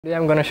Today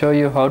I'm going to show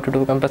you how to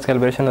do compass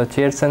calibration on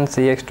Cheerson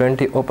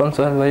CX-20 open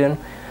source version,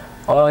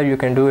 or you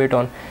can do it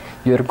on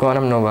your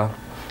Quanum Nova.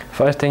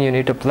 First thing, you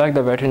need to plug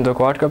the battery into the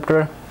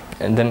quadcopter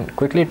and then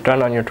quickly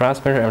turn on your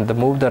transmitter and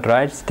move the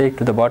right stick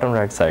to the bottom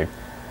right side,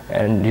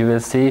 and you will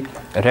see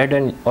red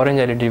and orange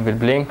LED will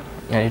blink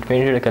and it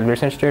means a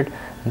calibration state.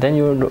 Then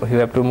you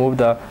have to move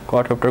the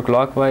quadcopter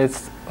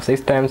clockwise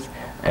 6 times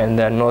and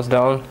then nose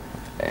down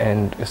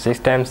and 6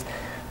 times.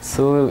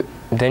 So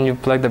then you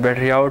plug the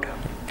battery out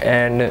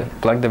and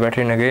plug the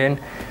battery in again,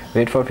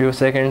 wait for a few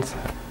seconds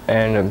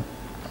and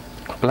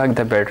plug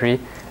the battery.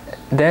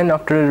 Then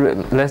after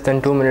less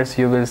than 2 minutes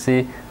you will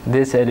see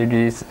this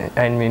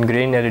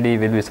green LED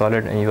will be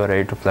solid and you are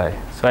ready to fly.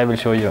 So I will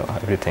show you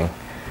everything.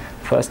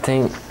 First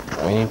thing,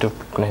 we need to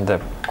connect the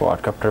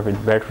quadcopter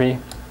with battery.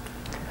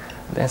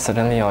 Then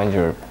suddenly on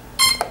your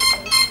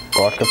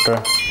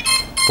quadcopter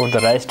put the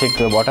right stick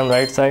to the bottom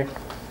right side.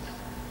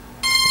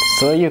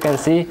 So you can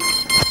see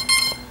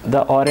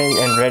the orange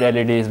and red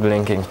LED is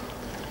blinking.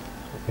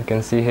 You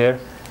can see here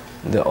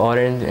the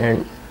orange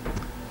and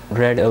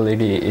red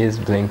LED is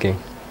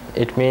blinking.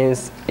 It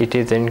means it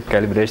is in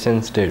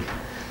calibration state.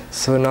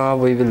 So now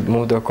we will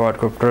move the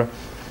quadcopter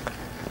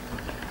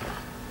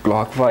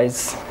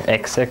clockwise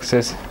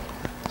x-axis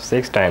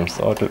 6 times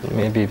or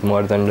maybe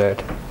more than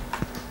that.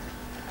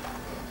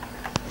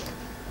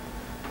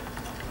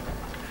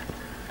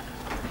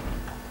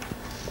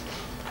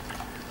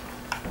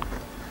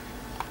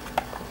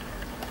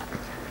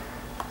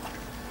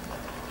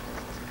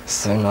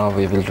 So now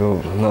we will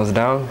do nose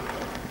down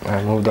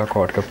and move the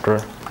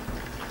quadcopter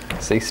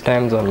 6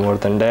 times or more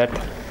than that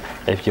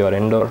if you are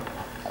indoor.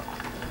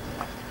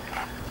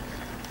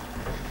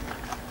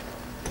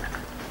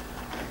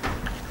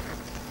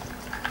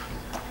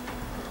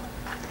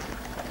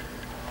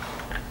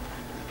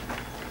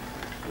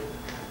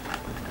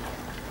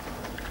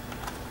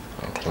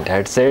 I think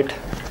that's it.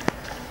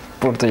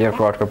 Put your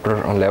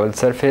quadcopter on level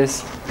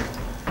surface,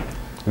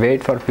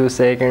 wait for a few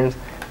seconds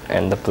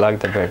and plug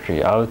the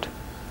battery out.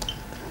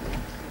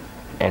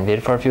 And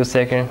wait for a few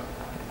seconds,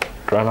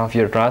 turn off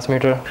your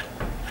transmitter,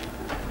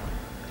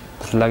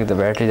 plug the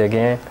battery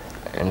again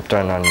and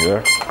turn on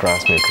your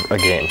transmitter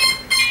again.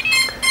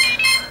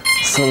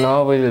 So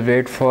now we will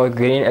wait for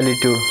green LED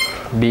to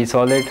be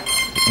solid.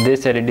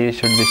 This LED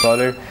should be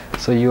solid,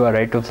 so you are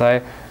ready to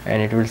fly,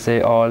 and it will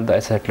say all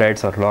the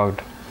satellites are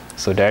locked.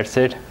 So that's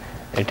it,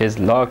 it is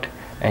locked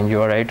and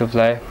you are ready to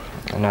fly.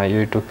 Now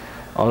you need to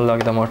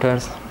unlock the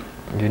motors.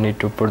 You need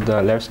to put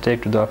the left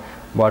stick to the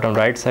bottom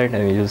right side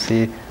and you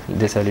see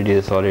this LED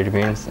is solid,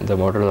 means the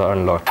motors are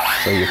unlocked,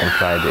 so you can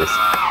fly this.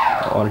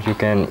 Or you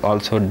can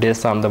also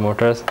disarm the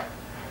motors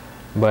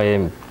by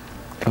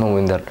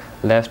moving the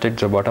left stick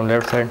to the bottom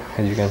left side.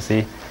 As you can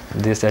see,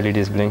 this LED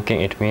is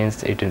blinking, it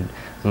means it is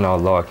now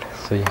locked,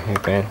 so you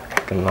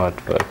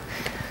cannot work.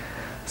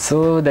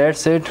 So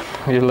that's it.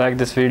 If you like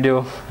this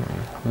video,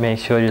 make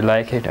sure you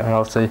like it and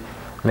also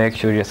make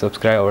sure you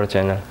subscribe our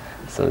channel.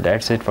 So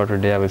that's it for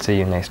today. I will see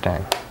you next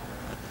time.